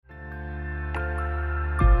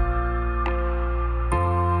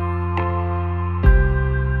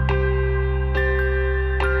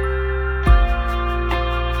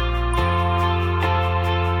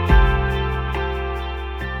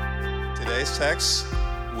texts,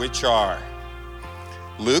 which are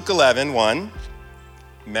Luke 11:1,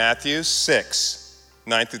 Matthew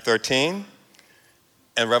 6:9 through 13,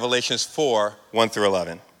 and Revelations 4:1 through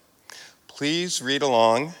 11. Please read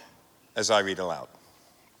along as I read aloud.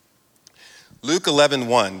 Luke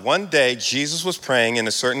 11:1. One day Jesus was praying in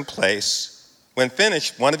a certain place. When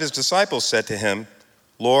finished, one of his disciples said to him,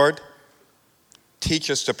 "Lord,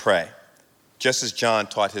 teach us to pray, just as John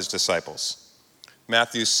taught his disciples."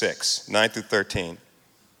 Matthew 6:9 through 13.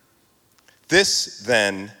 This,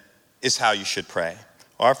 then, is how you should pray.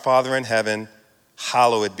 Our Father in heaven,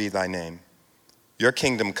 hallowed be thy name. Your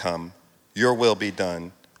kingdom come, your will be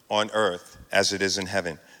done on earth as it is in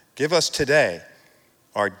heaven. Give us today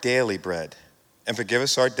our daily bread, and forgive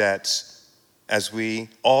us our debts as we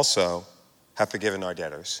also have forgiven our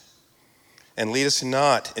debtors. And lead us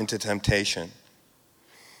not into temptation,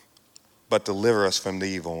 but deliver us from the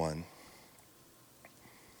evil one.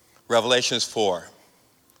 Revelations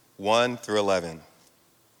 4:1 through 11.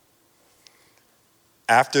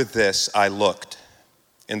 After this I looked,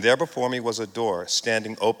 and there before me was a door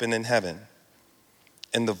standing open in heaven.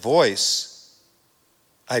 And the voice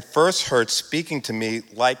I first heard speaking to me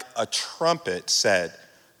like a trumpet said,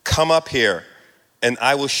 "Come up here, and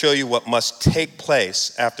I will show you what must take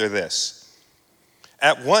place after this."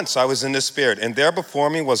 At once I was in the Spirit, and there before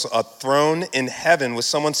me was a throne in heaven with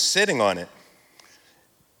someone sitting on it.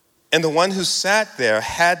 And the one who sat there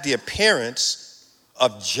had the appearance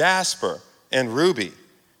of jasper and ruby.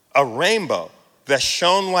 A rainbow that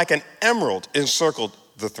shone like an emerald encircled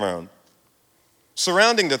the throne.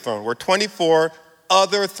 Surrounding the throne were 24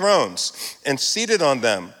 other thrones, and seated on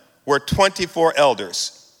them were 24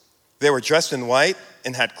 elders. They were dressed in white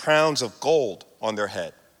and had crowns of gold on their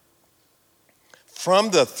head.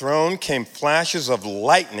 From the throne came flashes of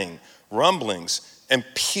lightning, rumblings, and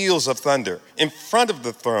peals of thunder. In front of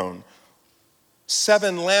the throne,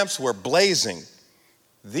 7 lamps were blazing.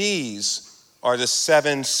 These are the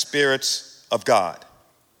 7 spirits of God.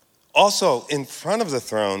 Also, in front of the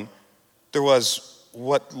throne, there was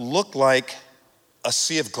what looked like a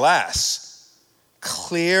sea of glass,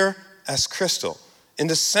 clear as crystal. In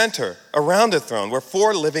the center, around the throne, were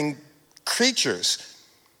 4 living creatures.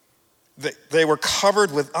 They were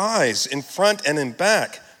covered with eyes in front and in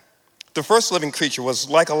back. The first living creature was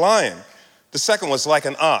like a lion. The second was like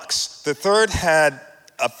an ox. The third had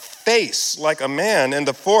a face like a man, and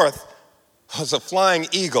the fourth was a flying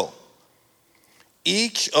eagle.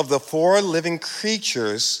 Each of the 4 living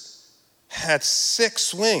creatures had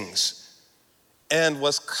 6 wings and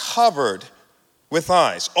was covered with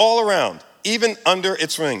eyes all around, even under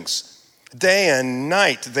its wings. Day and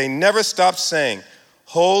night, they never stopped saying,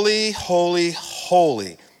 "Holy, holy,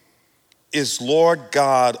 holy is Lord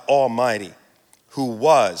God Almighty, who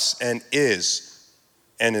was and is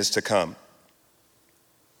to come."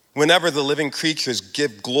 Whenever the living creatures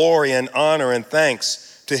give glory and honor and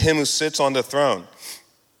thanks to him who sits on the throne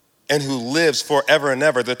and who lives forever and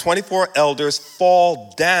ever, the 24 elders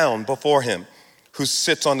fall down before him who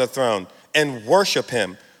sits on the throne and worship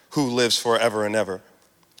him who lives forever and ever.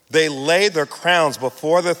 They lay their crowns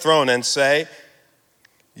before the throne and say,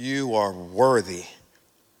 "You are worthy,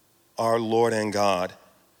 our Lord and God,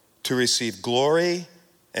 to receive glory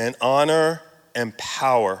and honor and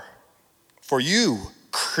power. For you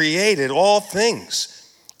created all things,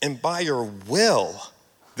 and by your will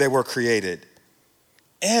they were created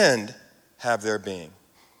and have their being."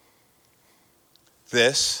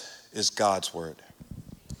 This is God's word.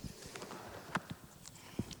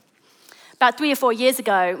 About 3 or 4 years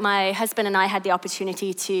ago, my husband and I had the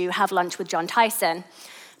opportunity to have lunch with Jon Tyson.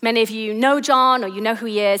 Many of you know Jon, or you know who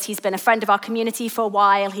he is. He's been a friend of our community for a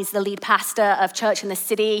while. He's the lead pastor of Church in the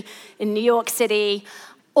City in New York City,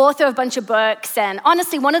 author of a bunch of books, and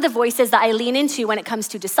honestly, one of the voices that I lean into when it comes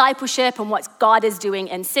to discipleship and what God is doing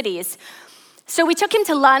in cities. So we took him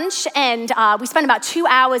to lunch, and we spent about 2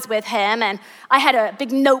 hours with him, and I had a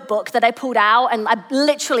big notebook that I pulled out, and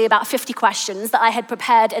literally about 50 questions that I had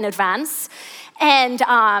prepared in advance. And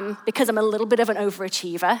because I'm a little bit of an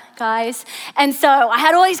overachiever, guys, and so I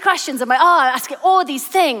had all these questions. I'm like, I'm asking all these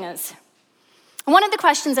things. And one of the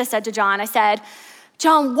questions I said to Jon, I said,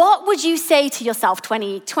 "Jon, what would you say to yourself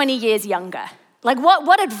 20 years younger? Like,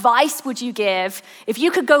 what advice would you give if you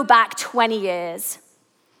could go back 20 years?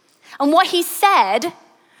 And what he said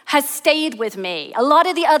has stayed with me. A lot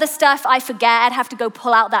of the other stuff I forget. I'd have to go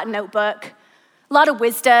pull out that notebook. A lot of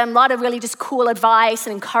wisdom, a lot of really just cool advice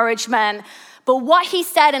and encouragement. But what he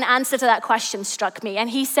said in answer to that question struck me. And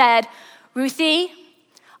he said, "Ruthie,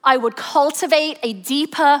 I would cultivate a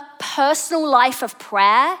deeper personal life of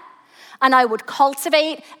prayer and I would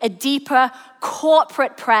cultivate a deeper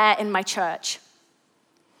corporate prayer in my church.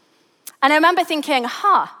 And I remember thinking,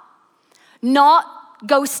 not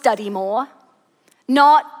go study more,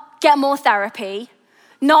 not get more therapy,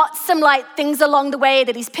 not some like things along the way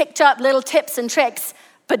that he's picked up, little tips and tricks,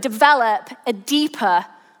 but develop a deeper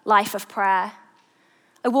life of prayer.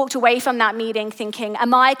 I walked away from that meeting thinking,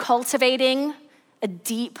 am I cultivating a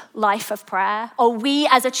deep life of prayer? Are we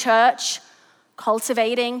as a church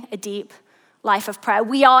cultivating a deep life of prayer?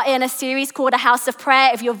 We are in a series called A House of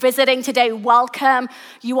Prayer. If you're visiting today, welcome.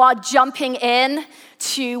 You are jumping in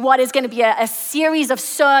to what is going to be a series of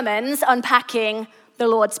sermons unpacking the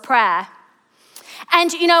Lord's Prayer.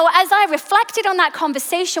 And, as I reflected on that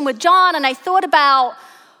conversation with John and I thought about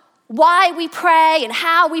why we pray and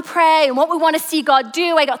how we pray and what we want to see God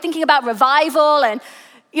do, I got thinking about revival. And,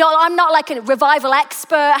 I'm not like a revival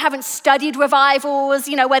expert. I haven't studied revivals,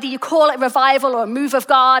 whether you call it revival or a move of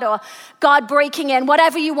God or God breaking in,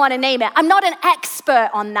 whatever you want to name it. I'm not an expert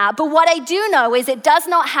on that. But what I do know is it does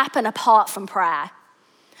not happen apart from prayer.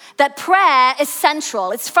 That prayer is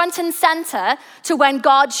central. It's front and center to when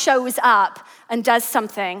God shows up and does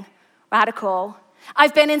something radical.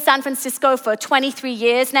 I've been in San Francisco for 23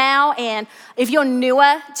 years now, and if you're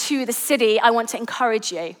newer to the city, I want to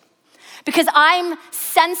encourage you. Because I'm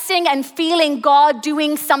sensing and feeling God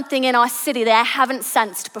doing something in our city that I haven't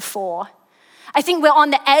sensed before. I think we're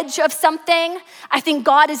on the edge of something. I think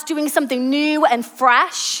God is doing something new and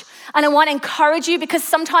fresh. And I want to encourage you because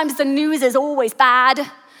sometimes the news is always bad.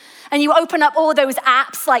 And you open up all those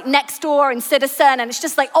apps like Nextdoor and Citizen, and it's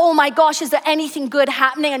just like, oh my gosh, is there anything good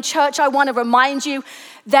happening? And church, I want to remind you,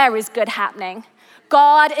 there is good happening.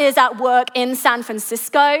 God is at work in San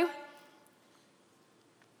Francisco.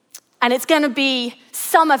 And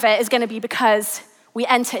some of it is going to be because we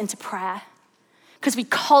enter into prayer, because we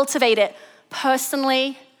cultivate it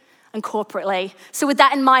personally and corporately. So with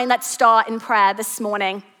that in mind, let's start in prayer this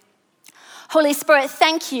morning. Holy Spirit,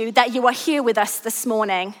 thank you that you are here with us this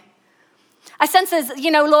morning. I sense,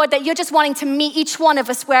 Lord, that you're just wanting to meet each one of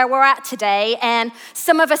us where we're at today. And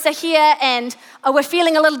some of us are here and we're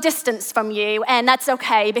feeling a little distance from you. And that's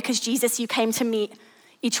okay because, Jesus, you came to meet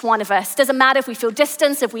each one of us. Doesn't matter if we feel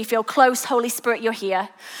distance, if we feel close, Holy Spirit, you're here.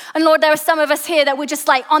 And Lord, there are some of us here that we're just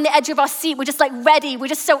like on the edge of our seat. We're just like ready. We're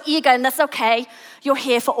just so eager, and that's okay. You're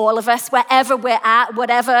here for all of us, wherever we're at,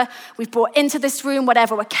 whatever we've brought into this room,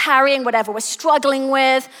 whatever we're carrying, whatever we're struggling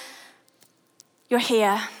with. You're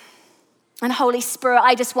here. And Holy Spirit,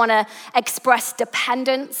 I just want to express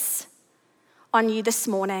dependence on you this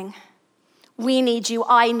morning. We need you.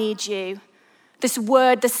 I need you. This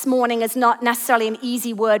word this morning is not necessarily an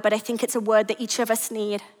easy word, but I think it's a word that each of us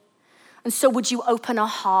need. And so would you open our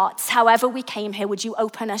hearts, however we came here, would you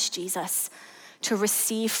open us, Jesus, to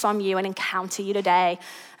receive from you and encounter you today?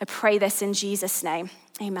 I pray this in Jesus' name.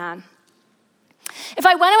 Amen. If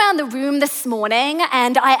I went around the room this morning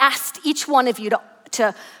and I asked each one of you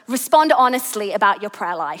to respond honestly about your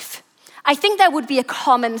prayer life, I think there would be a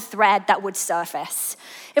common thread that would surface.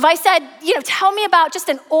 If I said, tell me about just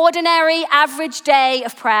an ordinary, average day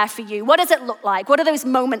of prayer for you. What does it look like? What do those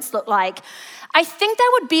moments look like? I think there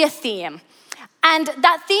would be a theme. And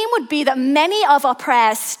that theme would be that many of our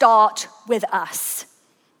prayers start with us.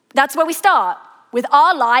 That's where we start. With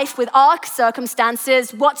our life, with our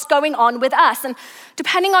circumstances, what's going on with us. And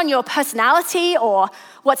depending on your personality or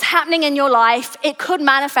what's happening in your life, it could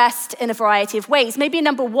manifest in a variety of ways. Maybe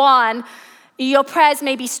number one, your prayers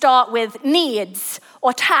maybe start with needs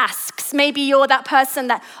or tasks. Maybe you're that person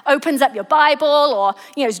that opens up your Bible or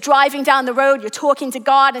is driving down the road, you're talking to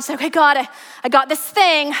God and say, okay, God, I got this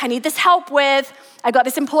thing I need this help with. I got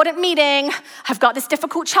this important meeting. I've got this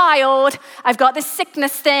difficult child. I've got this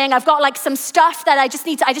sickness thing. I've got like some stuff that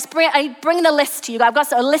I bring the list to you. I've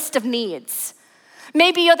got a list of needs.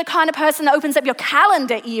 Maybe you're the kind of person that opens up your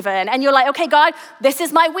calendar even, and you're like, okay, God, this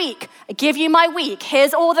is my week. I give you my week.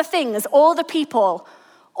 Here's all the things, all the people,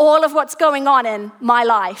 all of what's going on in my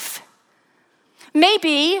life.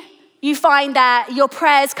 Maybe you find that your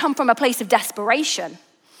prayers come from a place of desperation.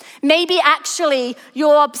 Maybe actually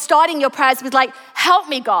you're starting your prayers with like, help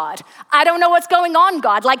me, God. I don't know what's going on,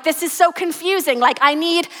 God. Like, this is so confusing. Like, I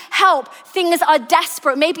need help. Things are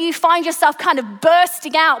desperate. Maybe you find yourself kind of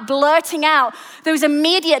bursting out, blurting out those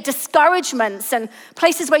immediate discouragements and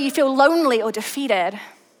places where you feel lonely or defeated.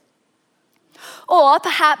 Or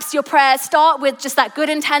perhaps your prayers start with just that good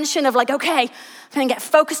intention of like, okay, I'm going to get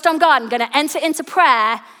focused on God. I'm going to enter into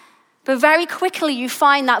prayer. But very quickly you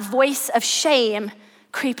find that voice of shame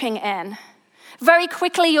creeping in. Very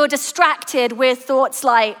quickly you're distracted with thoughts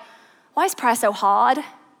like, why is prayer so hard?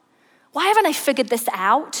 Why haven't I figured this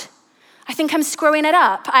out? I think I'm screwing it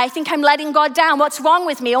up. I think I'm letting God down. What's wrong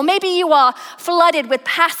with me? Or maybe you are flooded with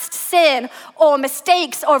past sin or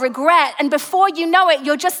mistakes or regret. And before you know it,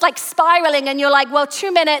 you're just like spiraling and you're like, well,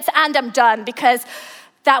 2 minutes and I'm done because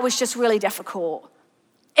that was just really difficult.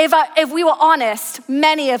 If we were honest,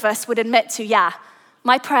 many of us would admit to, yeah,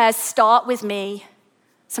 my prayers start with me.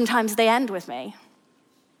 Sometimes they end with me.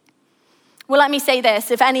 Well, let me say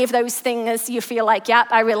this. If any of those things you feel like, yeah,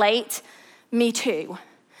 I relate, me too.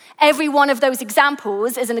 Every one of those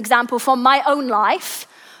examples is an example from my own life,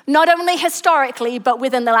 not only historically, but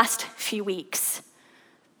within the last few weeks.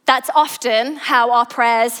 That's often how our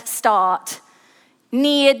prayers start.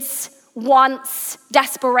 Needs, wants,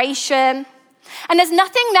 desperation. And there's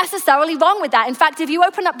nothing necessarily wrong with that. In fact, if you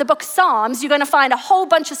open up the book of Psalms, you're going to find a whole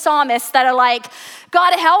bunch of psalmists that are like,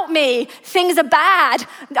 God help me, things are bad,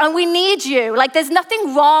 and we need you. Like, there's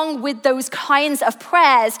nothing wrong with those kinds of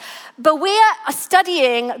prayers. But we are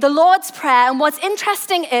studying the Lord's Prayer, and what's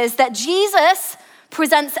interesting is that Jesus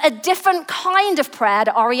presents a different kind of prayer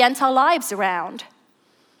to orient our lives around.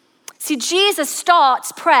 See, Jesus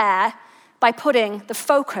starts prayer by putting the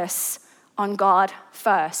focus on God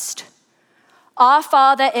first. Our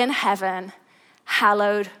Father in heaven,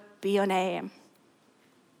 hallowed be your name.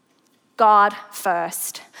 God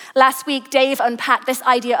first. Last week, Dave unpacked this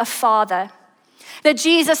idea of Father, that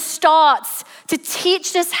Jesus starts to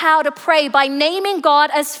teach us how to pray by naming God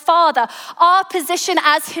as Father, our position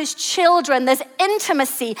as his children. There's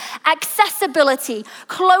intimacy, accessibility,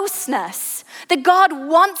 closeness, that God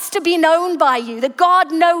wants to be known by you, that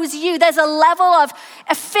God knows you. There's a level of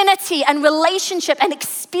affinity and relationship and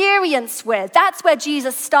experience with. That's where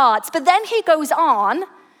Jesus starts. But then he goes on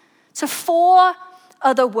to 4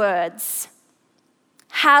 other words.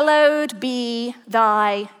 Hallowed be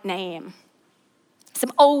thy name.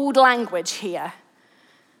 Some old language here.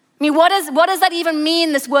 I mean, what does that even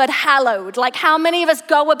mean, this word hallowed? Like, how many of us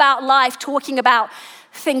go about life talking about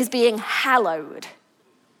things being hallowed?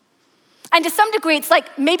 And to some degree, it's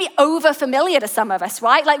like maybe over familiar to some of us,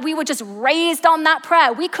 right? Like we were just raised on that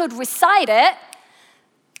prayer. We could recite it,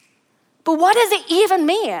 but what does it even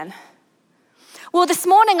mean? Well, this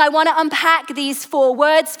morning I want to unpack these 4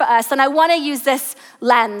 words for us, and I want to use this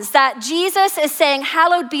lens that Jesus is saying,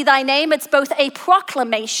 hallowed be thy name. It's both a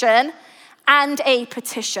proclamation and a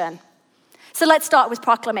petition. So let's start with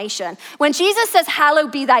proclamation. When Jesus says,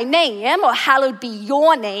 hallowed be thy name, or hallowed be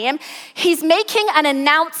your name, he's making an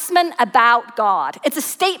announcement about God. It's a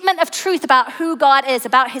statement of truth about who God is,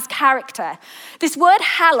 about his character. This word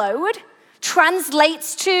hallowed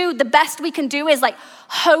translates to, the best we can do is like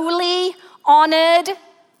holy, honored,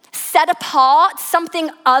 set apart, something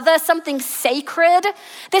other, something sacred.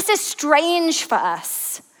 This is strange for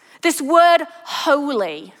us. This word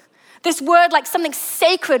holy, this word like something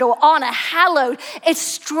sacred or honor, hallowed, it's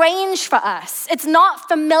strange for us. It's not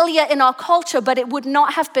familiar in our culture, but it would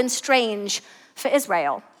not have been strange for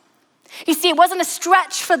Israel. You see, it wasn't a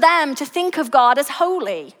stretch for them to think of God as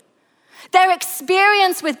holy. Their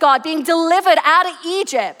experience with God, being delivered out of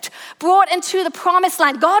Egypt, brought into the promised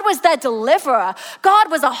land. God was their deliverer.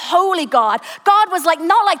 God was a holy God. God was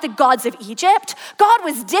not like the gods of Egypt. God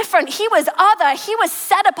was different. He was other. He was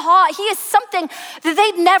set apart. He is something that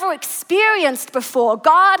they'd never experienced before.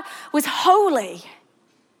 God was holy.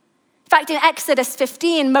 In fact, in Exodus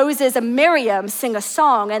 15, Moses and Miriam sing a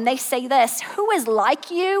song, and they say this, "Who is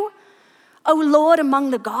like you, O Lord,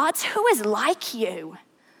 among the gods? Who is like you?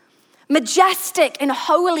 Majestic in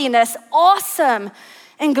holiness, awesome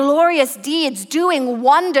in glorious deeds, doing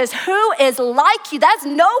wonders. Who is like you? There's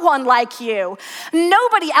no one like you.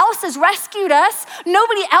 Nobody else has rescued us.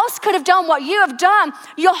 Nobody else could have done what you have done.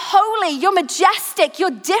 You're holy, you're majestic, you're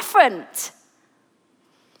different."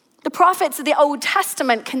 The prophets of the Old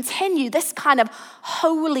Testament continue this kind of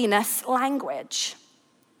holiness language.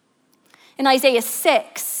 In Isaiah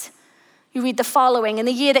 6, you read the following, "In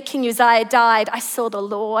the year that King Uzziah died, I saw the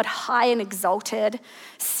Lord high and exalted,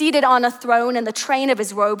 seated on a throne, and the train of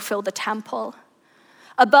his robe filled the temple.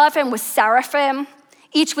 Above him was seraphim,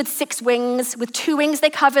 each with 6 wings. With 2 wings they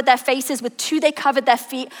covered their faces, with 2 they covered their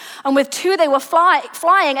feet, and with 2 they were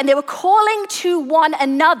flying, and they were calling to one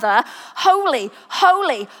another, 'Holy,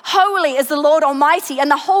 holy, holy is the Lord Almighty, and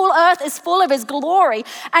the whole earth is full of his glory.'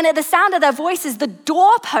 And at the sound of their voices, the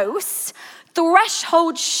doorposts,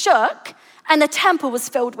 threshold shook, and the temple was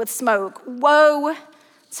filled with smoke. Woe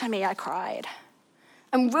to me, I cried.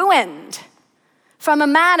 I'm ruined from a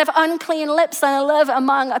man of unclean lips, and I live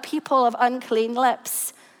among a people of unclean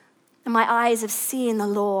lips. And my eyes have seen the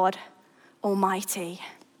Lord Almighty."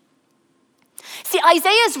 See,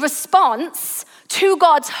 Isaiah's response to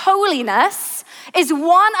God's holiness is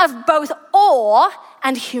one of both awe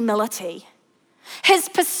and humility. His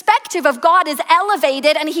perspective of God is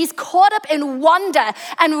elevated, and he's caught up in wonder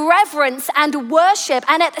and reverence and worship.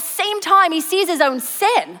 And at the same time, he sees his own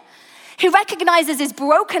sin. He recognizes his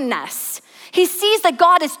brokenness. He sees that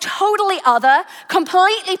God is totally other,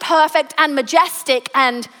 completely perfect and majestic,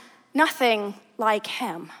 and nothing like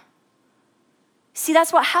him. See,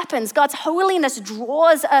 that's what happens. God's holiness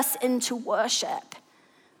draws us into worship.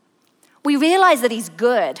 We realize that he's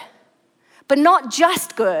good, but not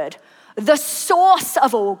just good, the source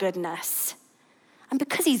of all goodness. And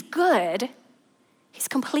because he's good, he's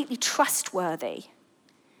completely trustworthy.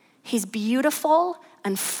 He's beautiful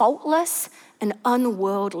and faultless and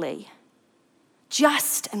unworldly,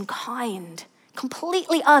 just and kind,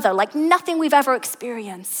 completely other, like nothing we've ever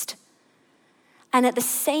experienced. And at the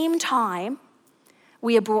same time,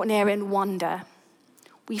 we are brought near in wonder.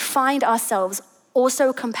 We find ourselves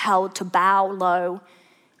also compelled to bow low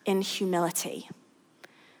in humility.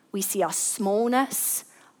 We see our smallness,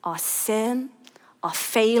 our sin, our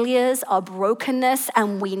failures, our brokenness,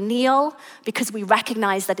 and we kneel because we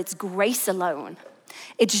recognize that it's grace alone.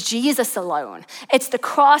 It's Jesus alone. It's the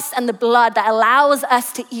cross and the blood that allows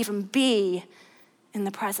us to even be in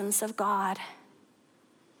the presence of God.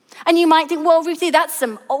 And you might think, well, Ruthie, that's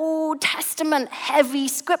some Old Testament heavy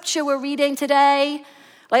scripture we're reading today.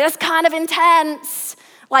 Like, that's kind of intense.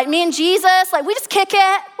 Like, me and Jesus, like, we just kick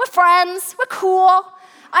it. We're friends. We're cool.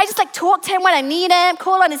 I just like talk to him when I need him,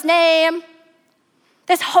 call on his name.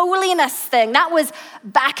 This holiness thing, that was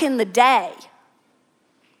back in the day.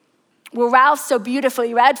 Well, Ralph so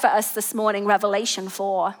beautifully read for us this morning, Revelation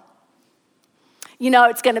 4. You know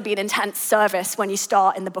it's going to be an intense service when you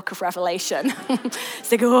start in the book of Revelation.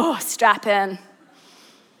 It's like, oh, strap in.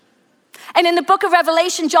 And in the book of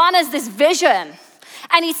Revelation, John has this vision,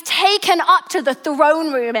 and he's taken up to the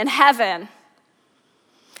throne room in heaven.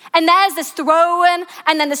 And there's this throne,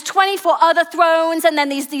 and then there's 24 other thrones, and then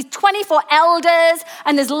these 24 elders,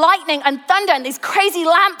 and there's lightning and thunder, and these crazy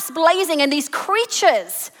lamps blazing, and these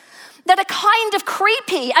creatures that are kind of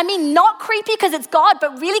creepy. I mean, not creepy because it's God,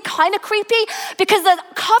 but really kind of creepy because they're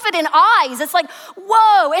covered in eyes. It's like,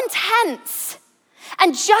 whoa, intense.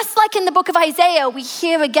 And just like in the book of Isaiah, we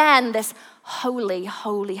hear again this holy,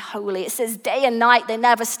 holy, holy. It says day and night, they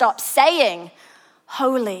never stop saying,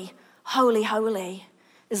 holy, holy, holy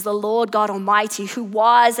is the Lord God Almighty, who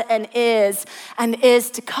was and is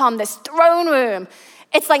to come. This throne room,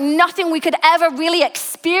 it's like nothing we could ever really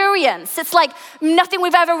experience. It's like nothing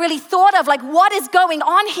we've ever really thought of. Like, what is going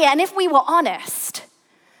on here? And if we were honest,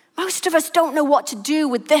 most of us don't know what to do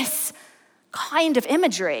with this kind of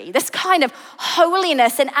imagery, this kind of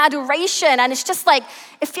holiness and adoration. And it's just like,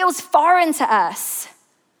 it feels foreign to us.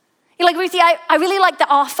 You're like, Ruthie, I really like the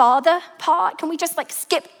Our Father part. Can we just like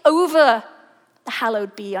skip over the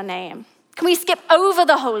hallowed be your name? Can we skip over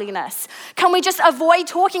the holiness? Can we just avoid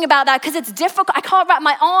talking about that because it's difficult? I can't wrap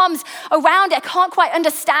my arms around it. I can't quite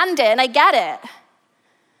understand it, and I get it.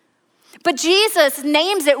 But Jesus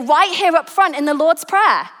names it right here up front in the Lord's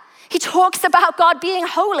Prayer. He talks about God being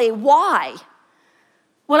holy. Why?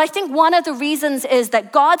 Well, I think one of the reasons is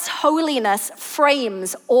that God's holiness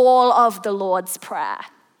frames all of the Lord's Prayer.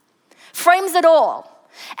 Frames it all.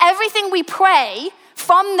 Everything we pray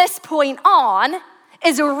from this point on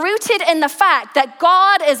is rooted in the fact that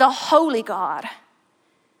God is a holy God.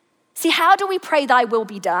 See, how do we pray thy will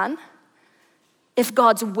be done if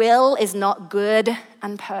God's will is not good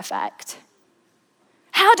and perfect?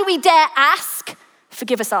 How do we dare ask,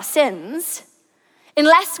 forgive us our sins,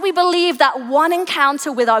 unless we believe that one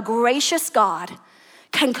encounter with our gracious God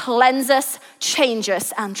can cleanse us, change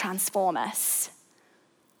us, and transform us?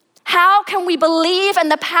 How can we believe in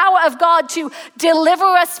the power of God to deliver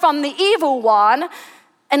us from the evil one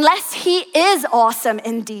unless he is awesome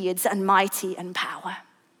in deeds and mighty in power?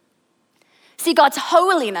 See, God's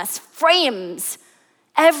holiness frames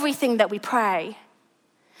everything that we pray.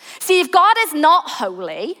 See, if God is not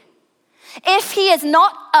holy, if he is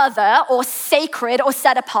not other or sacred or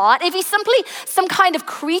set apart, if he's simply some kind of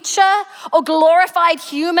creature or glorified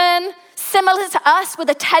human, similar to us with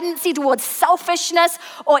a tendency towards selfishness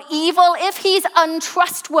or evil, if he's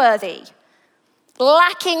untrustworthy,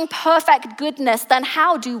 lacking perfect goodness, then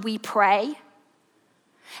how do we pray?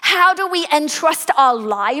 How do we entrust our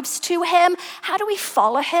lives to him? How do we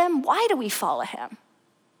follow him? Why do we follow him?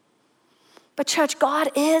 But church, God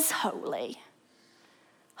is holy.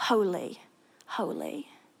 Holy, holy.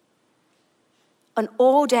 And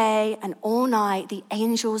all day and all night, the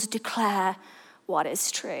angels declare what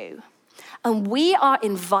is true. And we are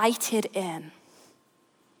invited in.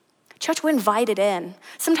 Church, we're invited in.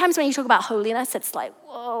 Sometimes when you talk about holiness, it's like,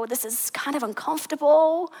 whoa, this is kind of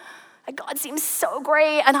uncomfortable. God seems so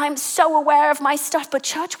great and I'm so aware of my stuff. But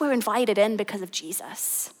church, we're invited in because of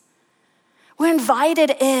Jesus. We're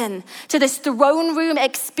invited in to this throne room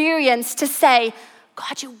experience to say,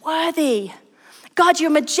 God, you're worthy. God, you're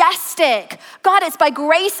majestic. God, it's by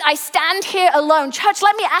grace I stand here alone. Church,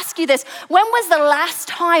 let me ask you this. When was the last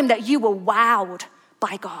time that you were wowed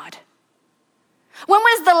by God? When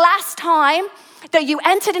was the last time that you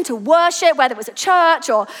entered into worship, whether it was at church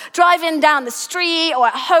or driving down the street or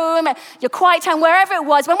at home, your quiet time, wherever it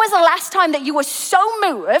was? When was the last time that you were so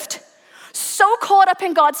moved, so caught up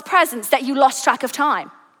in God's presence that you lost track of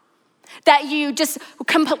time? That you just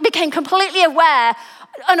became completely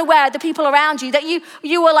unaware of the people around you, that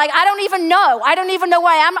you were like, I don't even know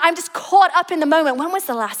where I am. I'm just caught up in the moment. When was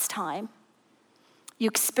the last time you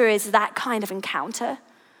experienced that kind of encounter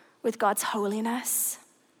with God's holiness?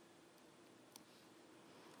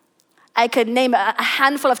 I could name a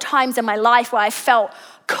handful of times in my life where I felt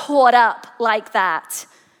caught up like that,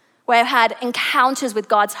 where I've had encounters with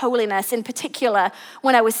God's holiness. In particular,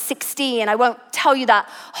 when I was 16, I won't tell you that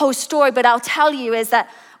whole story, but I'll tell you is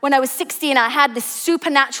that when I was 16, I had this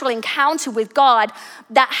supernatural encounter with God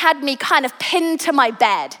that had me kind of pinned to my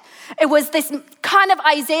bed. It was this kind of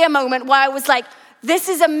Isaiah moment where I was like, this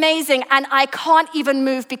is amazing, and I can't even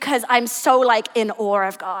move because I'm so like in awe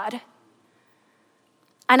of God.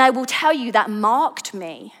 And I will tell you that marked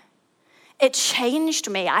me. It changed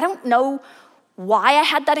me. I don't know why I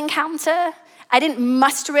had that encounter. I didn't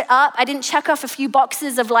muster it up. I didn't check off a few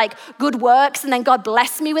boxes of like good works and then God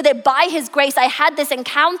blessed me with it. By his grace, I had this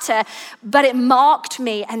encounter, but it marked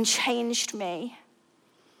me and changed me.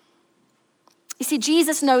 You see,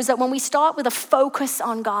 Jesus knows that when we start with a focus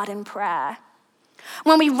on God in prayer,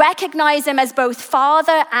 when we recognize him as both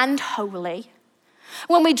Father and holy,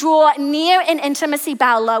 when we draw near in intimacy,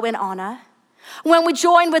 bow low in honor, when we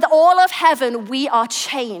join with all of heaven, we are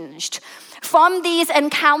changed. From these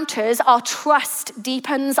encounters, our trust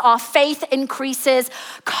deepens, our faith increases,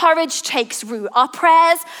 courage takes root. Our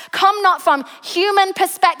prayers come not from human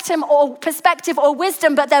perspective or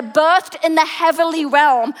wisdom, but they're birthed in the heavenly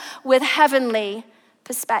realm with heavenly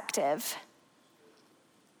perspective.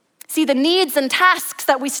 See, the needs and tasks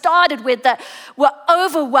that we started with that were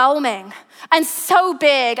overwhelming and so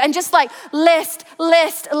big and just like list,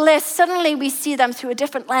 suddenly we see them through a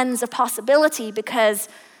different lens of possibility because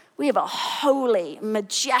we have a holy,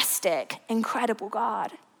 majestic, incredible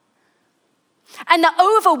God. And the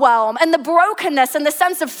overwhelm and the brokenness and the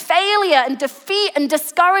sense of failure and defeat and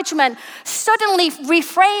discouragement suddenly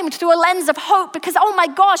reframed through a lens of hope because, oh my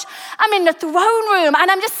gosh, I'm in the throne room and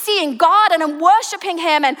I'm just seeing God and I'm worshiping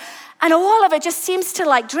him and all of it just seems to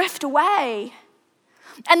like drift away.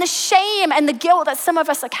 And the shame and the guilt that some of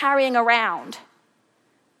us are carrying around,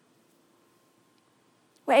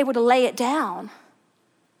 we're able to lay it down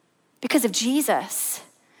because of Jesus,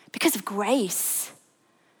 because of grace,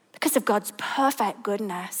 because of God's perfect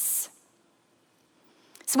goodness.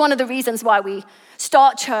 It's one of the reasons why we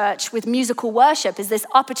start church with musical worship is this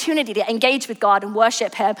opportunity to engage with God and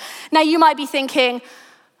worship him. Now you might be thinking,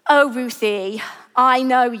 oh, Ruthie, I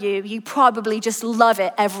know you. You probably just love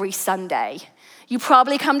it every Sunday. You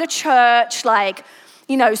probably come to church like,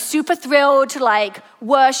 super thrilled to like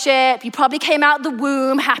worship. You probably came out the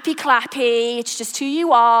womb, happy clappy. It's just who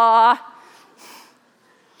you are.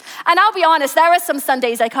 And I'll be honest, there are some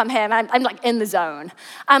Sundays I come here and I'm like in the zone.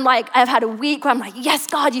 I've had a week where I'm like, yes,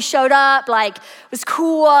 God, you showed up. Like, it was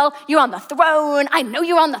cool. You're on the throne. I know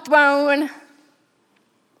you're on the throne.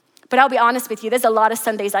 But I'll be honest with you, there's a lot of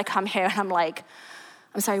Sundays I come here and I'm like,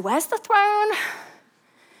 I'm sorry, where's the throne?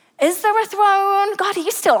 Is there a throne? God, are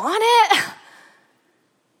you still on it?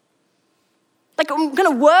 Like, I'm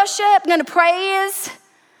gonna worship, I'm gonna praise,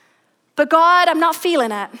 but God, I'm not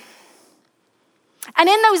feeling it. And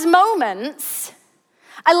in those moments,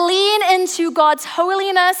 I lean into God's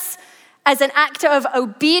holiness as an act of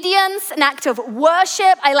obedience, an act of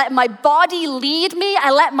worship. I let my body lead me. I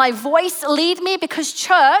let my voice lead me because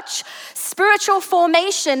church, spiritual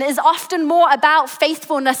formation is often more about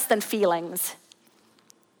faithfulness than feelings.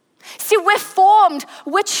 See, we're formed,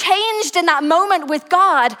 we're changed in that moment with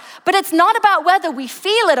God, but it's not about whether we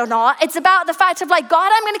feel it or not. It's about the fact of like,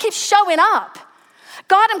 God, I'm gonna keep showing up.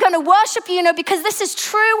 God, I'm going to worship you, because this is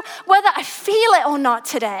true whether I feel it or not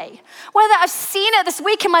today. Whether I've seen it this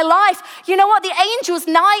week in my life. You know what? The angels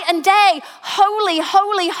night and day, holy,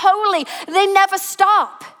 holy, holy, they never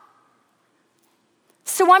stop.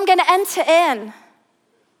 So I'm going to enter in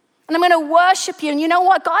and I'm going to worship you. And you know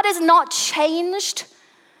what? God is not changed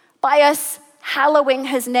by us hallowing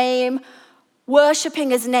his name, worshiping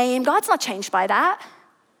his name. God's not changed by that,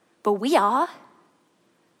 but we are.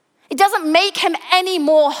 It doesn't make him any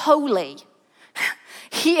more holy.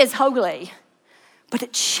 He is holy, but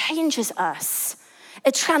it changes us.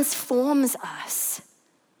 It transforms us.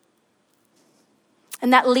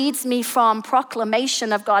 And that leads me from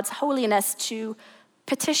proclamation of God's holiness to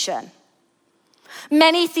petition.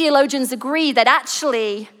 Many theologians agree that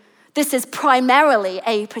actually this is primarily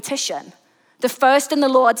a petition. The first in the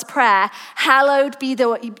Lord's Prayer, hallowed be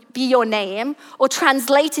your name, or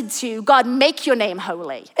translated to, God, make your name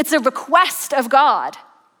holy. It's a request of God.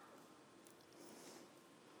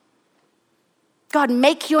 God,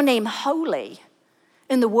 make your name holy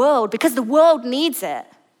in the world because the world needs it.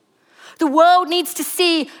 The world needs to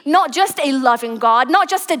see not just a loving God, not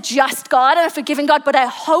just a just God and a forgiving God, but a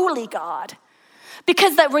holy God.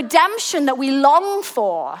 Because that redemption that we long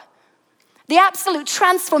for, the absolute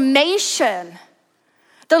transformation,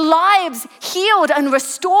 the lives healed and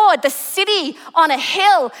restored, the city on a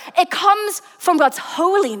hill, it comes from God's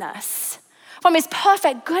holiness, from his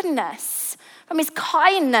perfect goodness, from his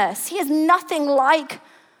kindness. He is nothing like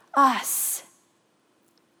us.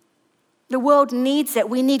 The world needs it.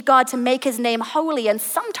 We need God to make his name holy, and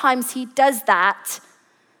sometimes he does that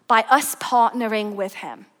by us partnering with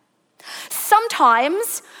him.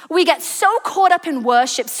 Sometimes we get so caught up in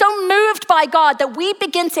worship, so moved by God that we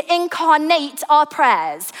begin to incarnate our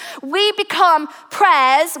prayers. We become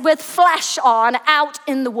prayers with flesh on out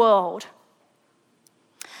in the world.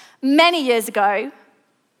 Many years ago,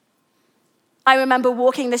 I remember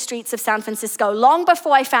walking the streets of San Francisco long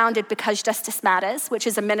before I founded Because Justice Matters, which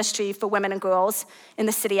is a ministry for women and girls in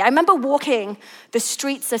the city. I remember walking the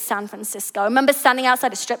streets of San Francisco. I remember standing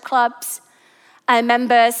outside of strip clubs. I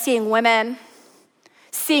remember seeing women,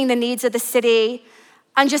 seeing the needs of the city,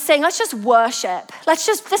 and just saying, let's just worship. Let's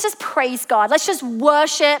just praise God. Let's just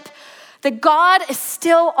worship that God is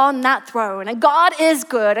still on that throne, and God is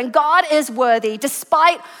good, and God is worthy,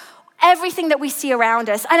 despite everything that we see around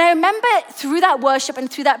us. And I remember through that worship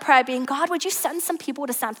and through that prayer being, God, would you send some people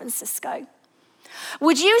to San Francisco?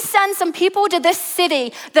 Would you send some people to this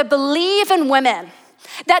city that believe in women,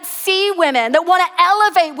 that see women, that want to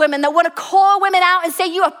elevate women, that want to call women out and say,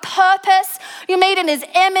 you have purpose, you're made in his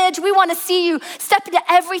image, we want to see you step into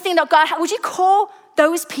everything that God has. Would you call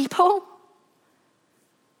those people?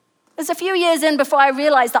 It was a few years in before I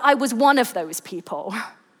realized that I was one of those people.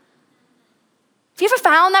 Have you ever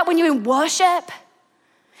found that when you're in worship,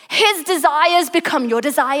 his desires become your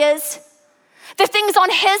desires? The things on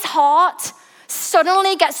his heart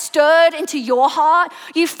suddenly get stirred into your heart.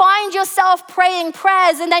 You find yourself praying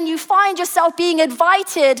prayers, and then you find yourself being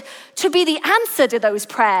invited to be the answer to those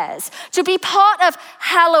prayers, to be part of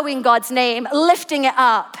hallowing God's name, lifting it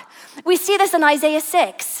up. We see this in Isaiah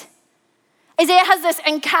 6. Isaiah has this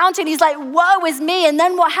encounter, and he's like, woe is me, and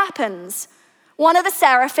then what happens? One of the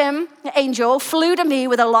seraphim, the angel, flew to me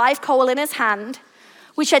with a live coal in his hand,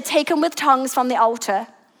 which had taken with tongues from the altar.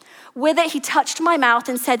 With it, he touched my mouth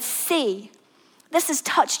and said, see, this has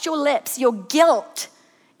touched your lips. Your guilt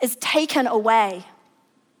is taken away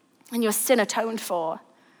and your sin atoned for.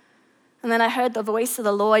 And then I heard the voice of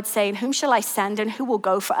the Lord saying, whom shall I send and who will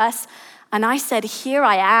go for us? And I said, here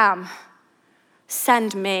I am.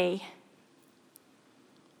 Send me.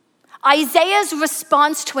 Isaiah's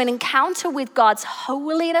response to an encounter with God's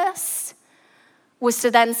holiness was to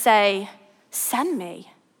then say, send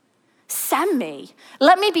me. Send me.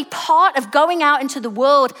 Let me be part of going out into the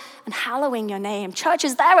world and hallowing your name. Church,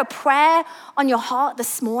 is there a prayer on your heart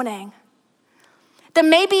this morning? That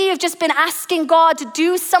maybe you've just been asking God to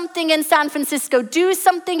do something in San Francisco, do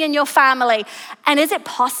something in your family. And is it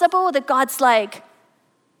possible that God's like,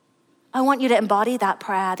 I want you to embody that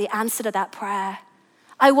prayer, the answer to that prayer.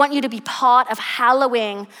 I want you to be part of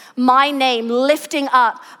hallowing my name, lifting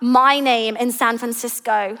up my name in San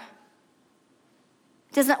Francisco.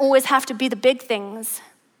 It doesn't always have to be the big things.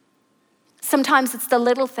 Sometimes it's the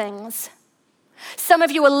little things. Some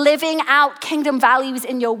of you are living out kingdom values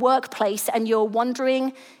in your workplace and you're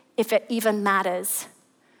wondering if it even matters.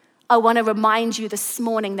 I want to remind you this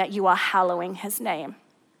morning that you are hallowing his name.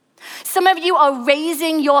 Some of you are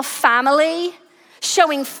raising your family,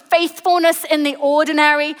 showing faithfulness in the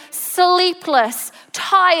ordinary, sleepless,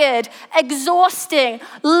 tired, exhausting,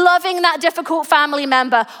 loving that difficult family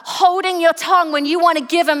member, holding your tongue when you want to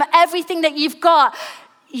give him everything that you've got.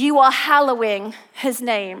 You are hallowing his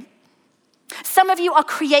name. Some of you are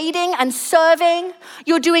creating and serving.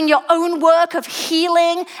 You're doing your own work of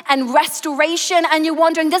healing and restoration, and you're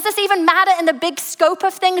wondering, does this even matter in the big scope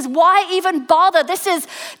of things? Why even bother? This is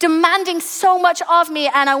demanding so much of me,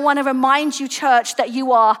 and I want to remind you, church, that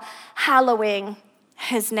you are hallowing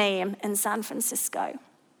his name in San Francisco.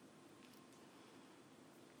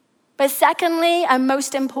 But secondly, and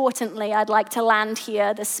most importantly, I'd like to land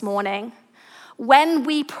here this morning. When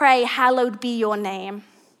we pray, hallowed be your name,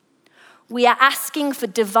 we are asking for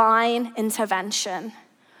divine intervention.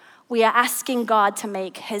 We are asking God to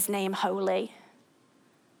make his name holy.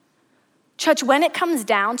 Church, when it comes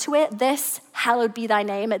down to it, this hallowed be thy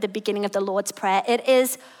name at the beginning of the Lord's Prayer, it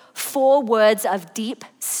is 4 words of deep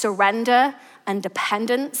surrender and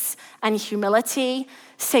dependence and humility,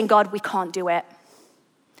 saying, God, we can't do it.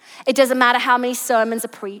 It doesn't matter how many sermons are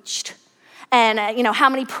preached and how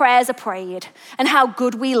many prayers are prayed and how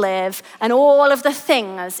good we live and all of the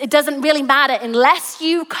things. It doesn't really matter unless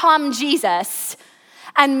you come, Jesus,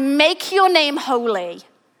 and make your name holy,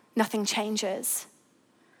 nothing changes.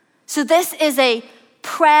 So this is a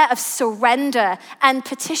prayer of surrender and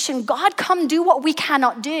petition. God, come do what we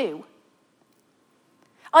cannot do.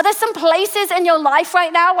 Are there some places in your life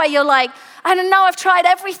right now where you're like, I don't know, I've tried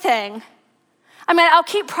everything. I mean, I'll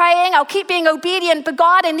keep praying, I'll keep being obedient, but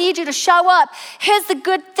God, I need you to show up. Here's the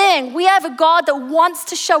good thing. We have a God that wants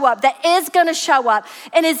to show up, that is gonna show up.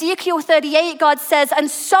 In Ezekiel 38, God says,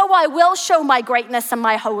 and so I will show my greatness and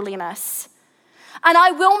my holiness. And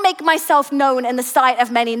I will make myself known in the sight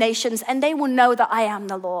of many nations, and they will know that I am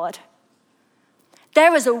the Lord.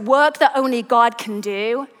 There is a work that only God can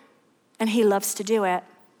do, and he loves to do it.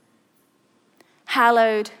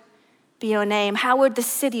 Hallowed be your name. How would the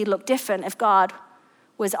city look different if God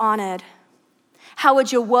was honored? How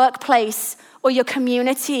would your workplace or your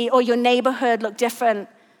community or your neighborhood look different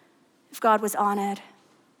if God was honored?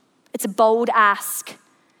 It's a bold ask.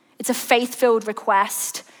 It's a faith-filled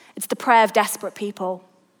request. It's the prayer of desperate people.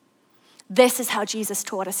 This is how Jesus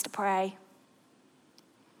taught us to pray.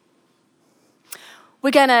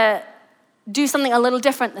 We're gonna do something a little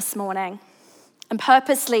different this morning. I'm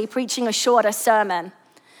purposely preaching a shorter sermon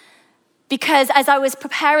because as I was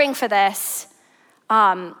preparing for this,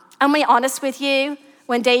 I'm gonna be honest with you,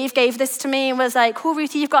 when Dave gave this to me and was like, cool,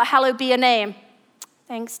 Ruthie, you've got hallowed be your name.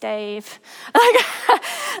 Thanks, Dave.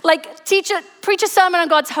 Preach a sermon on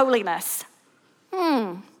God's holiness.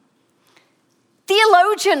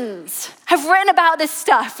 Theologians have written about this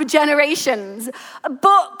stuff for generations.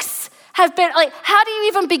 Books have been how do you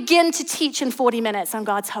even begin to teach in 40 minutes on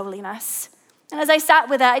God's holiness? And as I sat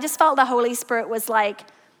with it, I just felt the Holy Spirit was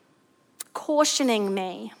cautioning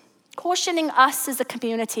me, cautioning us as a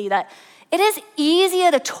community that it is easier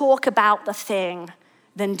to talk about the thing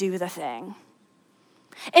than do the thing.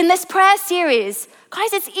 In this prayer series,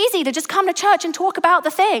 guys, it's easy to just come to church and talk about the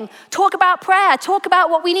thing, talk about prayer, talk about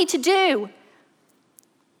what we need to do.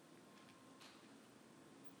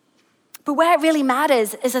 But where it really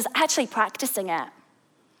matters is us actually practicing it.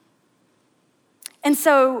 And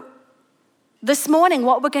so this morning,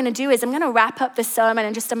 what we're going to do is I'm going to wrap up this sermon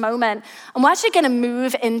in just a moment, and we're actually going to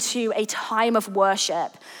move into a time of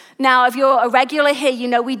worship. Now, if you're a regular here, you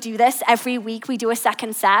know we do this every week. We do a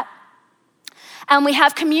second set. And we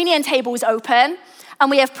have communion tables open,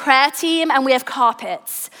 and we have prayer team, and we have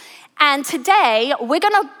carpets. And today, we're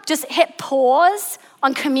going to just hit pause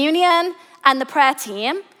on communion and the prayer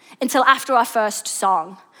team until after our first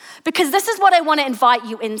song. Because this is what I want to invite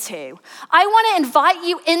you into. I want to invite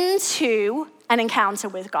you into an encounter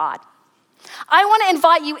with God. I want to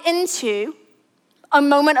invite you into a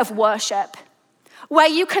moment of worship where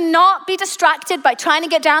you cannot be distracted by trying to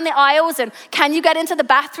get down the aisles and can you get into the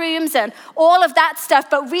bathrooms and all of that stuff,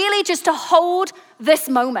 but really just to hold this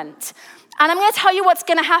moment. And I'm going to tell you what's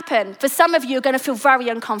going to happen. For some of you, you're going to feel very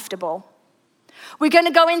uncomfortable. We're going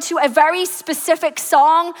to go into a very specific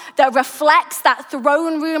song that reflects that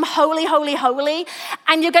throne room, holy, holy, holy.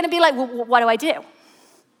 And you're going to be like, well, what do I do?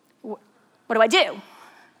 What do I do?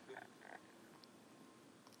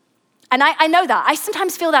 And I know that. I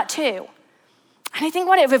sometimes feel that too. And I think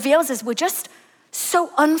what it reveals is we're just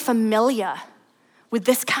so unfamiliar with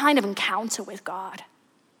this kind of encounter with God.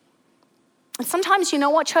 And sometimes, you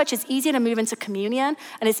know what, church? It's easy to move into communion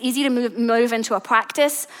and it's easy to move into a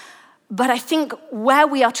practice. But I think where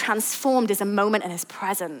we are transformed is a moment in his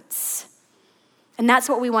presence. And that's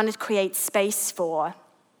what we want to create space for.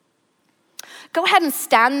 Go ahead and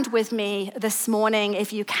stand with me this morning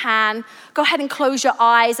if you can. Go ahead and close your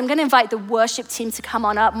eyes. I'm going to invite the worship team to come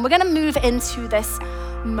on up, and we're going to move into this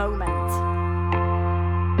moment.